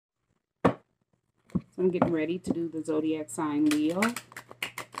So I'm getting ready to do the zodiac sign Leo.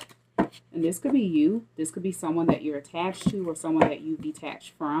 And this could be you. This could be someone that you're attached to or someone that you've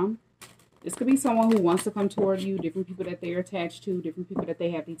detached from. This could be someone who wants to come toward you, different people that they're attached to, different people that they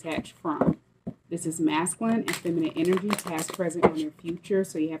have detached from. This is masculine and feminine energy, past, present, or near future.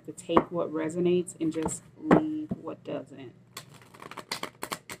 So you have to take what resonates and just leave what doesn't.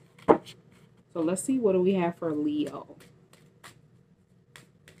 So let's see, what do we have for Leo?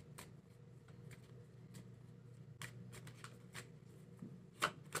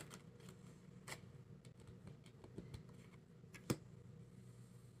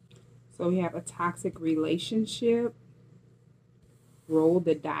 So we have a toxic relationship, roll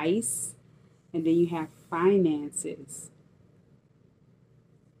the dice, and then you have finances.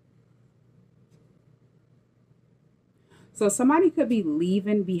 So somebody could be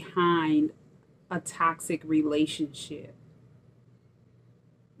leaving behind a toxic relationship.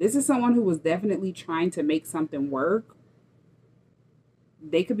 This is someone who was definitely trying to make something work.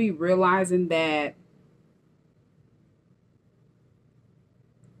 They could be realizing that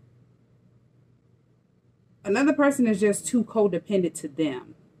another person is just too codependent to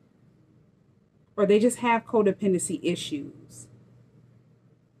them. Or they just have codependency issues.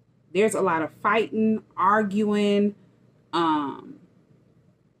 There's a lot of fighting, arguing, and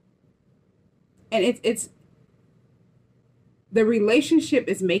it's the relationship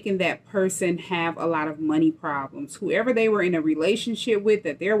is making that person have a lot of money problems. Whoever they were in a relationship with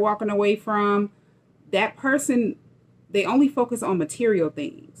that they're walking away from, that person, they only focus on material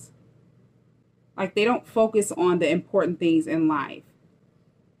things. Like they don't focus on the important things in life.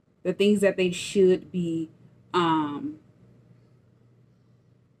 The things that they should be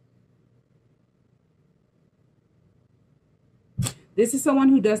this is someone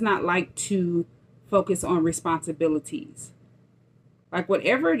who does not like to focus on responsibilities. Like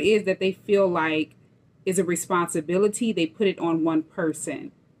whatever it is that they feel like is a responsibility, they put it on one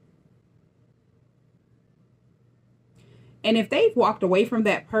person. And if they've walked away from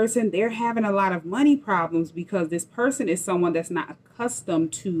that person, they're having a lot of money problems because this person is someone that's not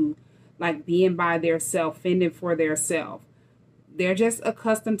accustomed to like being by their self, fending for their self. They're just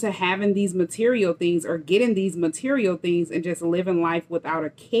accustomed to having these material things or getting these material things and just living life without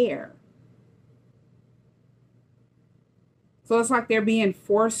a care. So it's like they're being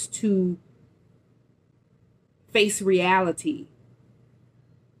forced to face reality.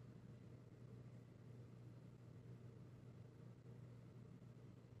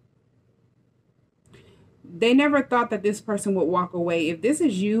 They never thought that this person would walk away. If this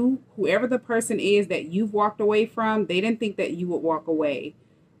is you, whoever the person is that you've walked away from, they didn't think that you would walk away.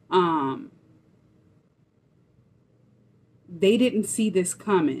 They didn't see this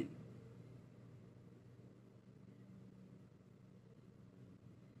coming.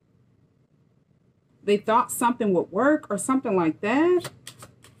 They thought something would work or something like that.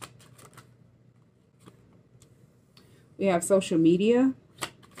 We have social media.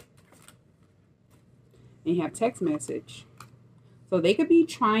 And you have text message. So they could be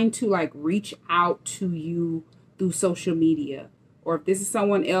trying to like reach out to you through social media. Or if this is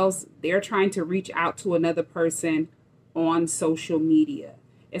someone else, they're trying to reach out to another person on social media.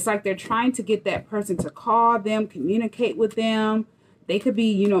 It's like they're trying to get that person to call them, communicate with them. They could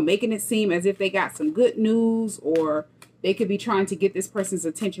be, you know, making it seem as if they got some good news, or they could be trying to get this person's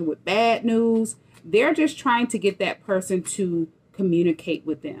attention with bad news. They're just trying to get that person to communicate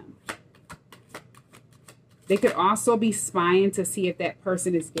with them. They could also be spying to see if that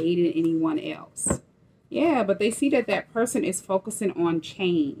person is dating anyone else. Yeah, but they see that that person is focusing on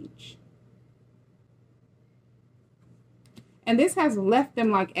change. And this has left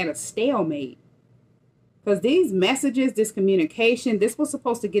them like at a stalemate. Because these messages, this communication, this was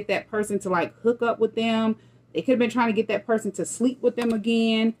supposed to get that person to like hook up with them. They could have been trying to get that person to sleep with them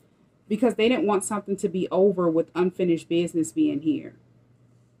again because they didn't want something to be over with unfinished business being here.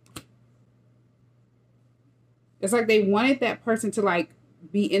 It's like they wanted that person to like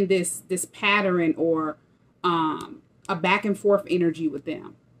be in this pattern or a back and forth energy with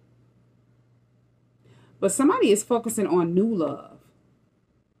them. But somebody is focusing on new love.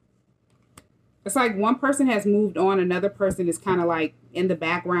 It's like one person has moved on, another person is kind of like in the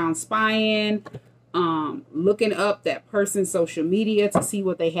background spying, looking up that person's social media to see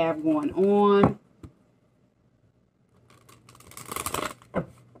what they have going on.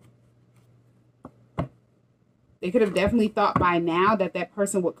 They could have definitely thought by now that that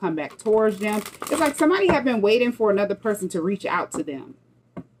person would come back towards them. It's like somebody have been waiting for another person to reach out to them.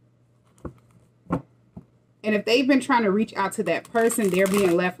 And if they've been trying to reach out to that person, they're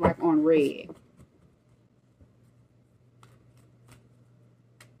being left like on red.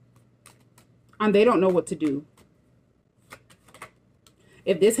 and they don't know what to do.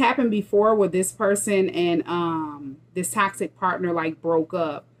 If this happened before where this person and this toxic partner like broke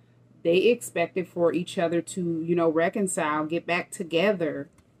up, they expected for each other to, you know, reconcile, get back together.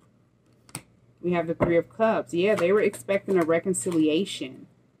 We have the Three of Cups. Yeah, they were expecting a reconciliation.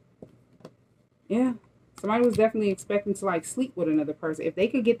 Yeah, somebody was definitely expecting to like sleep with another person. If they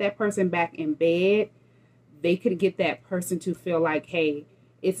could get that person back in bed, they could get that person to feel like, hey,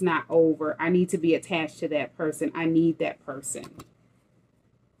 it's not over. I need to be attached to that person. I need that person.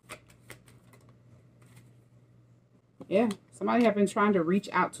 Yeah, somebody have been trying to reach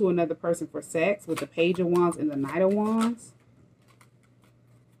out to another person for sex with the Page of Wands and the Knight of Wands.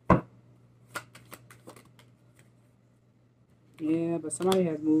 Yeah, but somebody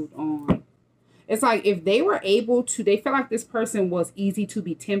has moved on. It's like if they were able to, they felt like this person was easy to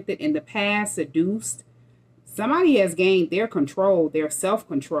be tempted in the past, seduced. Somebody has gained their control, their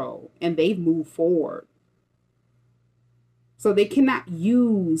self-control, and they've moved forward. So they cannot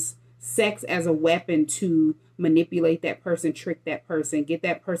use sex as a weapon to manipulate that person, trick that person, get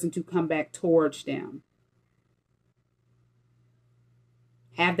that person to come back towards them.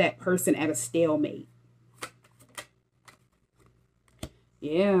 Have that person at a stalemate.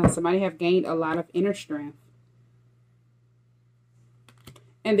 Yeah, somebody have gained a lot of inner strength.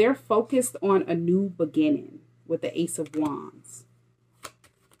 And they're focused on a new beginning with the Ace of Wands.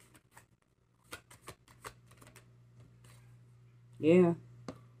 Yeah.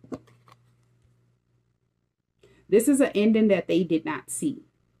 This is an ending that they did not see.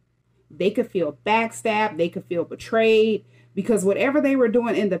 They could feel backstabbed. They could feel betrayed. Because whatever they were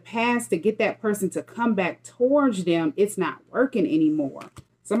doing in the past to get that person to come back towards them, it's not working anymore.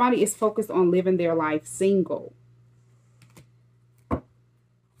 Somebody is focused on living their life single.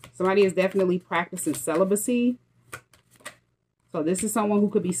 Somebody is definitely practicing celibacy. So this is someone who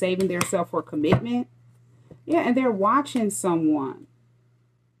could be saving themselves for commitment. Yeah, and they're watching someone.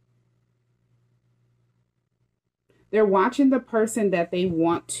 They're watching the person that they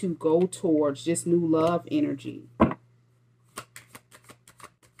want to go towards, this new love energy.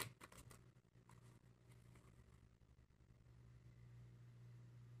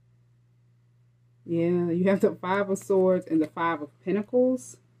 Yeah, you have the Five of Swords and the Five of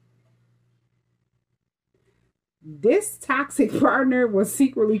Pentacles. This toxic partner was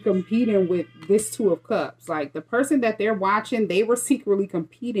secretly competing with this Two of Cups. Like the person that they're watching, they were secretly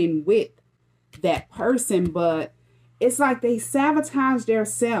competing with that person, but it's like they sabotaged their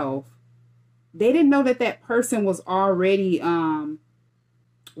self. They didn't know that that person was already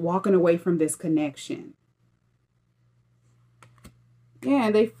walking away from this connection. Yeah,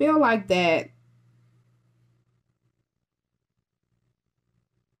 and they feel like that.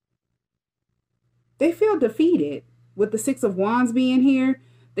 They feel defeated with the Six of Wands being here.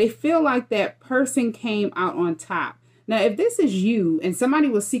 They feel like that person came out on top. Now, if this is you and somebody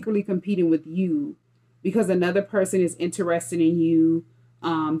was secretly competing with you because another person is interested in you,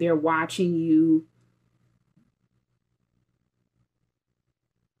 they're watching you,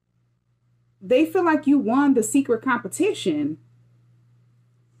 they feel like you won the secret competition.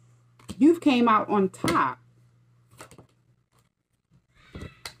 You've came out on top.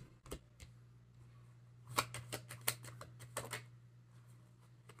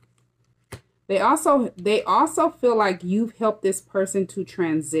 They also feel like you've helped this person to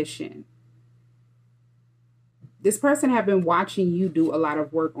transition. This person have been watching you do a lot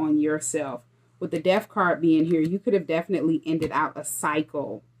of work on yourself. With the Death card being here, you could have definitely ended out a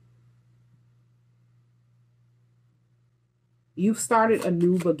cycle. You've started a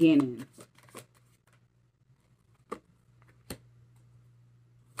new beginning.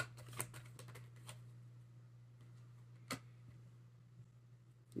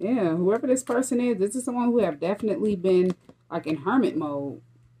 Yeah, whoever this person is, this is someone who have definitely been like in hermit mode.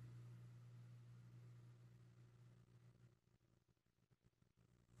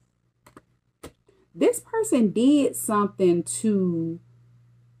 This person did something to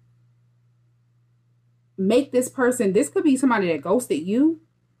make this person, this could be somebody that ghosted you.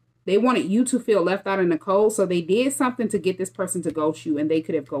 They wanted you to feel left out in the cold, so they did something to get this person to ghost you, and they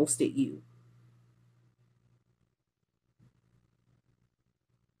could have ghosted you.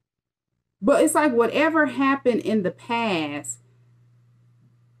 But it's like whatever happened in the past,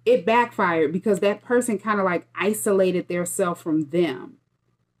 it backfired because that person kind of like isolated their self from them.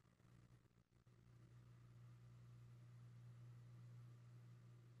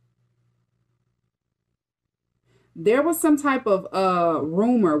 There was some type of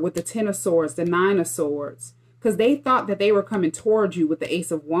rumor with the Ten of Swords, the Nine of Swords, because they thought that they were coming towards you with the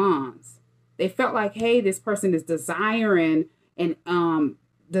Ace of Wands. They felt like, hey, this person is desiring and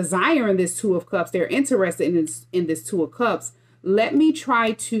desiring this Two of Cups. They're interested in this Two of Cups. Let me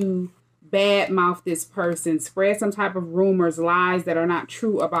try to badmouth this person, spread some type of rumors, lies that are not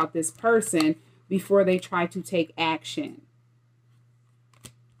true about this person before they try to take action.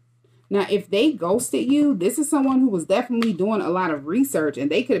 Now, if they ghosted you, this is someone who was definitely doing a lot of research, and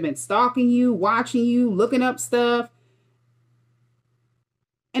they could have been stalking you, watching you, looking up stuff.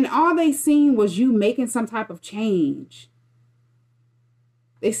 And all they seen was you making some type of change.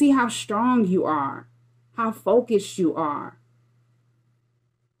 They see how strong you are, how focused you are.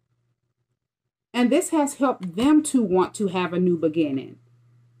 And this has helped them to want to have a new beginning.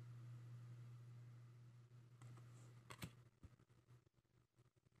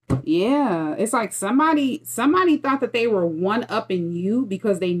 Yeah, it's like somebody thought that they were one-upping you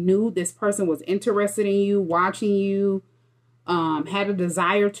because they knew this person was interested in you, watching you, had a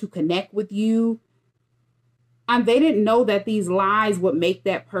desire to connect with you. And they didn't know that these lies would make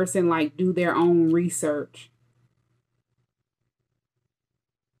that person like do their own research.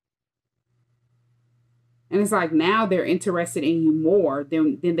 And it's like now they're interested in you more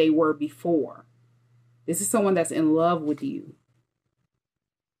than they were before. This is someone that's in love with you.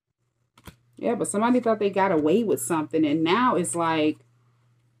 Yeah, but somebody thought they got away with something, and now it's like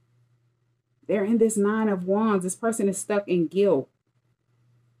they're in this Nine of Wands. This person is stuck in guilt.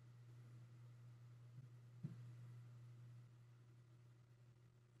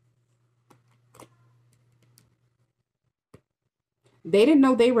 They didn't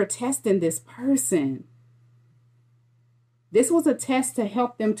know they were testing this person. This was a test to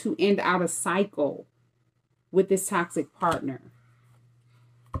help them to end out a cycle with this toxic partner.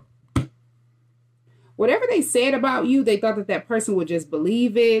 Whatever they said about you, they thought that that person would just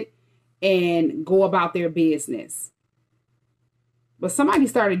believe it and go about their business. But somebody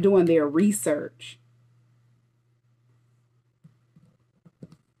started doing their research.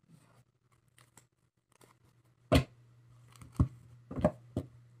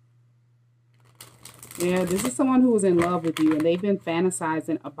 Yeah, this is someone who was in love with you and they've been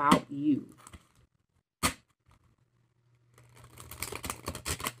fantasizing about you.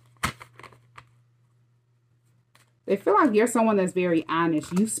 They feel like you're someone that's very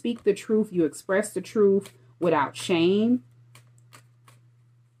honest. You speak the truth. You express the truth without shame.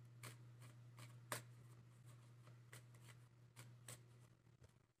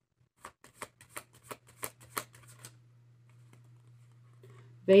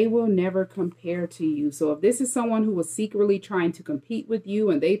 They will never compare to you. So if this is someone who was secretly trying to compete with you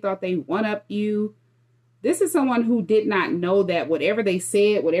and they thought they one-up you, this is someone who did not know that whatever they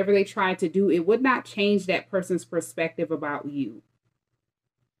said, whatever they tried to do, it would not change that person's perspective about you.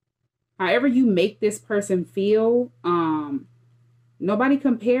 However you make this person feel, nobody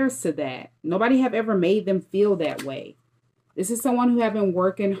compares to that. Nobody have ever made them feel that way. This is someone who have been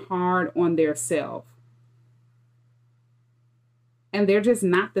working hard on their self. And they're just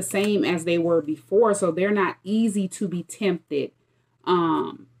not the same as they were before, so they're not easy to be tempted.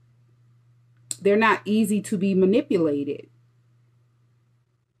 They're not easy to be manipulated.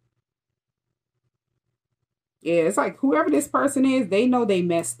 Yeah, it's like whoever this person is, they know they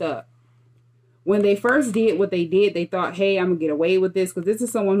messed up. When they first did what they did, they thought, hey, I'm going to get away with this because this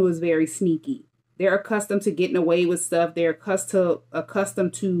is someone who is very sneaky. They're accustomed to getting away with stuff. They're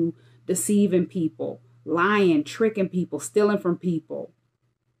accustomed to deceiving people, lying, tricking people, stealing from people.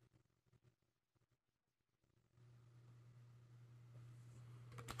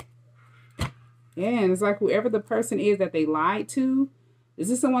 Yeah, and it's like whoever the person is that they lied to, this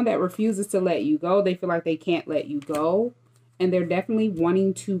is someone that refuses to let you go. They feel like they can't let you go. And they're definitely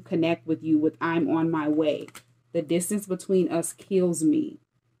wanting to connect with you with I'm on my way. The distance between us kills me.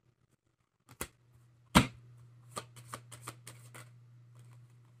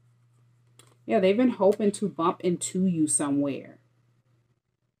 Yeah, they've been hoping to bump into you somewhere.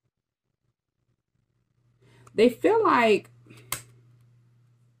 They feel like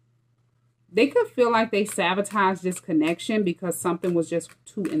they could feel like they sabotaged this connection because something was just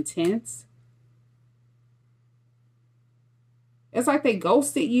too intense. It's like they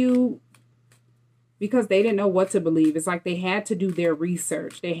ghosted you because they didn't know what to believe. It's like they had to do their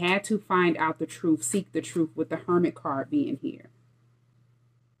research. They had to find out the truth, seek the truth, with the Hermit card being here.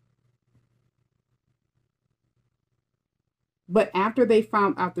 But after they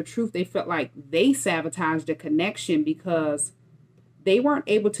found out the truth, they felt like they sabotaged the connection because they weren't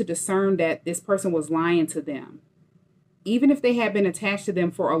able to discern that this person was lying to them. Even if they had been attached to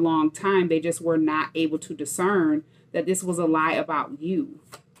them for a long time, they just were not able to discern that this was a lie about you.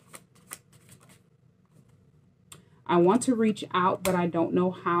 I want to reach out, but I don't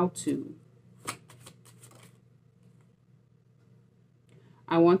know how to.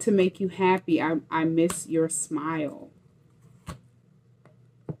 I want to make you happy. I miss your smile.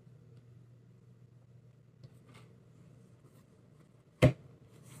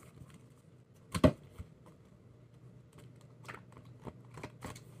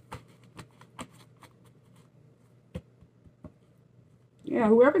 Yeah,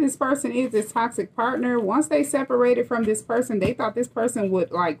 whoever this person is, this toxic partner, once they separated from this person, they thought this person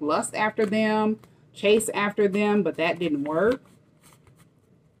would like lust after them, chase after them, but that didn't work.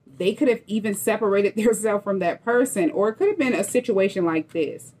 They could have even separated themselves from that person, or it could have been a situation like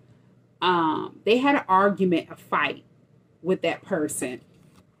this. They had an argument, a fight with that person.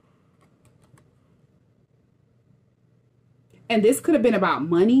 And this could have been about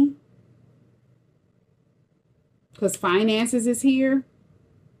money, because finances is here.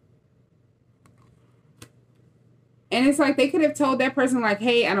 And it's like they could have told that person like,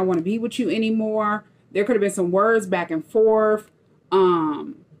 hey, I don't want to be with you anymore. There could have been some words back and forth.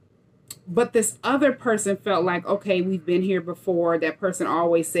 But this other person felt like, okay, we've been here before. That person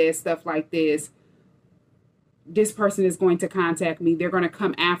always says stuff like this. This person is going to contact me. They're going to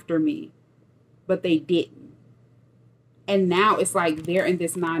come after me. But they didn't. And now it's like they're in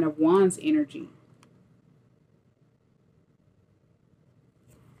this Nine of Wands energy.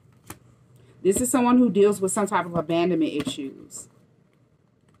 This is someone who deals with some type of abandonment issues.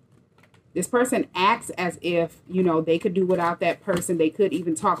 This person acts as if, you know, they could do without that person. They could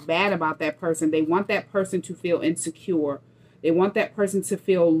even talk bad about that person. They want that person to feel insecure. They want that person to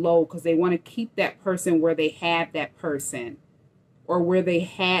feel low because they want to keep that person where they had that person, or where they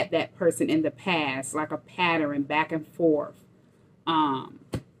had that person in the past, like a pattern back and forth.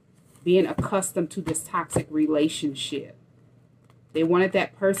 Being accustomed to this toxic relationship. They wanted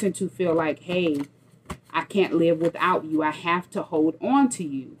that person to feel like, hey, I can't live without you. I have to hold on to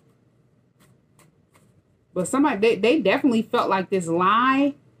you. But somebody, they definitely felt like this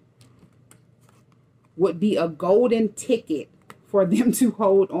lie would be a golden ticket for them to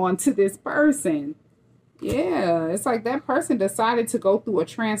hold on to this person. Yeah, it's like that person decided to go through a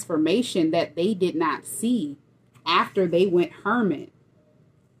transformation that they did not see after they went hermit.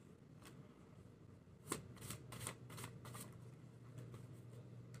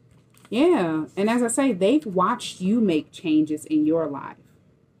 Yeah, and as I say, they've watched you make changes in your life.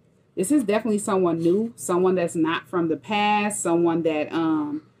 This is definitely someone new, someone that's not from the past, someone that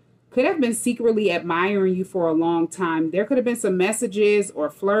could have been secretly admiring you for a long time. There could have been some messages or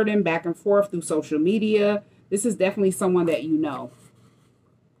flirting back and forth through social media. This is definitely someone that you know.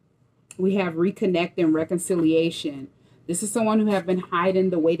 We have reconnect and reconciliation. This is someone who have been hiding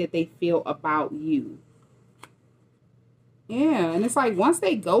the way that they feel about you. Yeah, and it's like once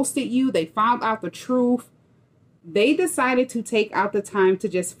they ghosted you, they found out the truth. They decided to take out the time to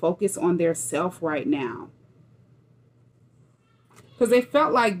just focus on their self right now. Because they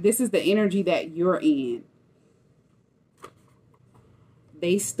felt like this is the energy that you're in.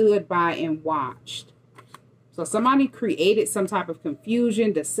 They stood by and watched. So somebody created some type of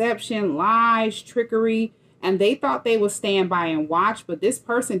confusion, deception, lies, trickery, and they thought they would stand by and watch, but this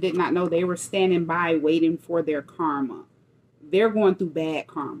person did not know they were standing by waiting for their karma. They're going through bad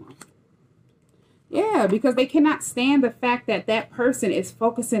karma. Yeah, because they cannot stand the fact that that person is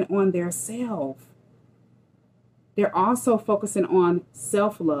focusing on their self. They're also focusing on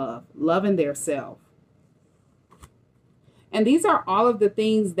self-love, loving their self. And these are all of the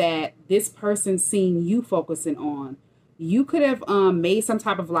things that this person's seen you focusing on. You could have made some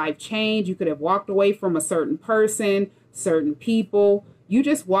type of life change. You could have walked away from a certain person, certain people. You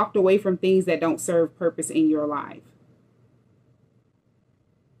just walked away from things that don't serve purpose in your life.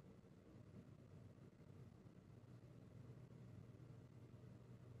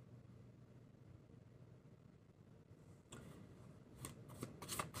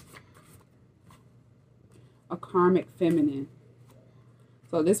 A karmic feminine.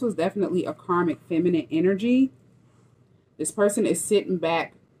 So this was definitely a karmic feminine energy. This person is sitting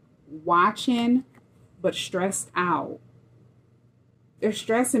back watching, but stressed out. They're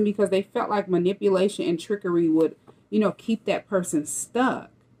stressing because they felt like manipulation and trickery would, you know, keep that person stuck.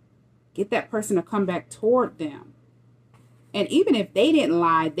 Get that person to come back toward them. And even if they didn't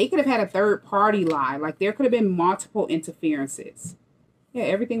lie, they could have had a third party lie. Like there could have been multiple interferences. Yeah,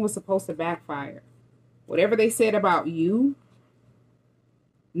 everything was supposed to backfire. Whatever they said about you,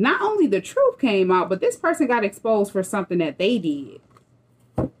 not only the truth came out, but this person got exposed for something that they did.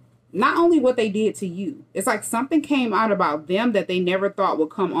 Not only what they did to you. It's like something came out about them that they never thought would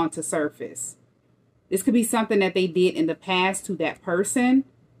come onto surface. This could be something that they did in the past to that person.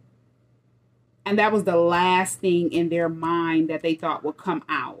 And that was the last thing in their mind that they thought would come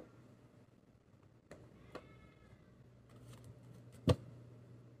out.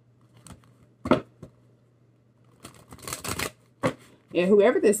 And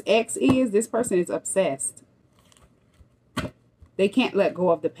whoever this ex is, this person is obsessed. They can't let go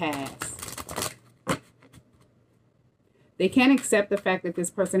of the past. They can't accept the fact that this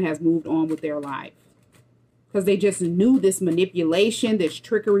person has moved on with their life. Because they just knew this manipulation, this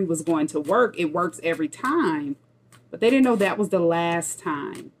trickery was going to work. It works every time. But they didn't know that was the last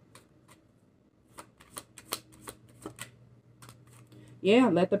time. Yeah,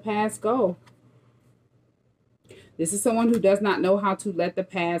 let the past go. This is someone who does not know how to let the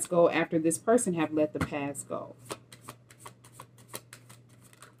past go after this person have let the past go.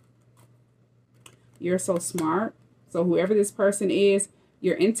 You're so smart. So whoever this person is,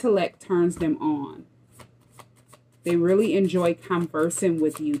 your intellect turns them on. They really enjoy conversing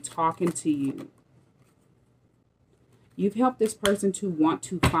with you, talking to you. You've helped this person to want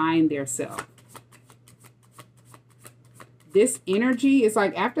to find their self. This energy is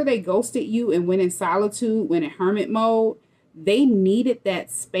like after they ghosted you and went in solitude, went in hermit mode, they needed that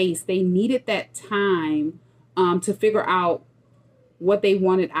space. They needed that time to figure out what they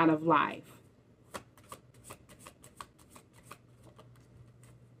wanted out of life.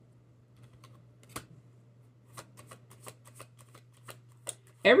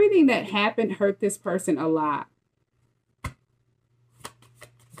 Everything that happened hurt this person a lot.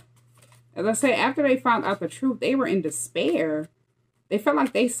 As I say, after they found out the truth, they were in despair. They felt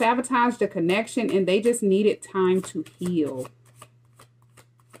like they sabotaged the connection and they just needed time to heal.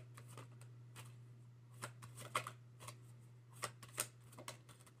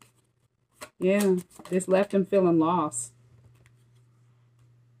 Yeah, this left them feeling lost.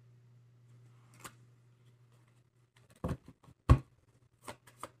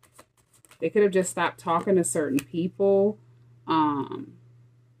 They could have just stopped talking to certain people.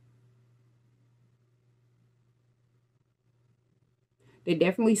 They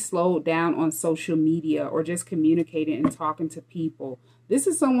definitely slowed down on social media or just communicating and talking to people. This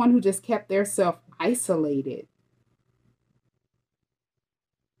is someone who just kept their self isolated.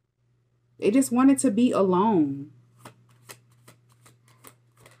 They just wanted to be alone.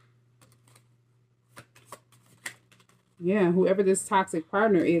 Yeah, whoever this toxic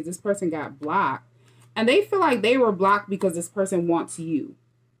partner is, this person got blocked. And they feel like they were blocked because this person wants you.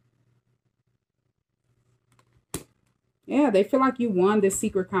 Yeah, they feel like you won this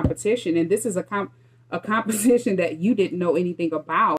secret competition. And this is a competition that you didn't know anything about.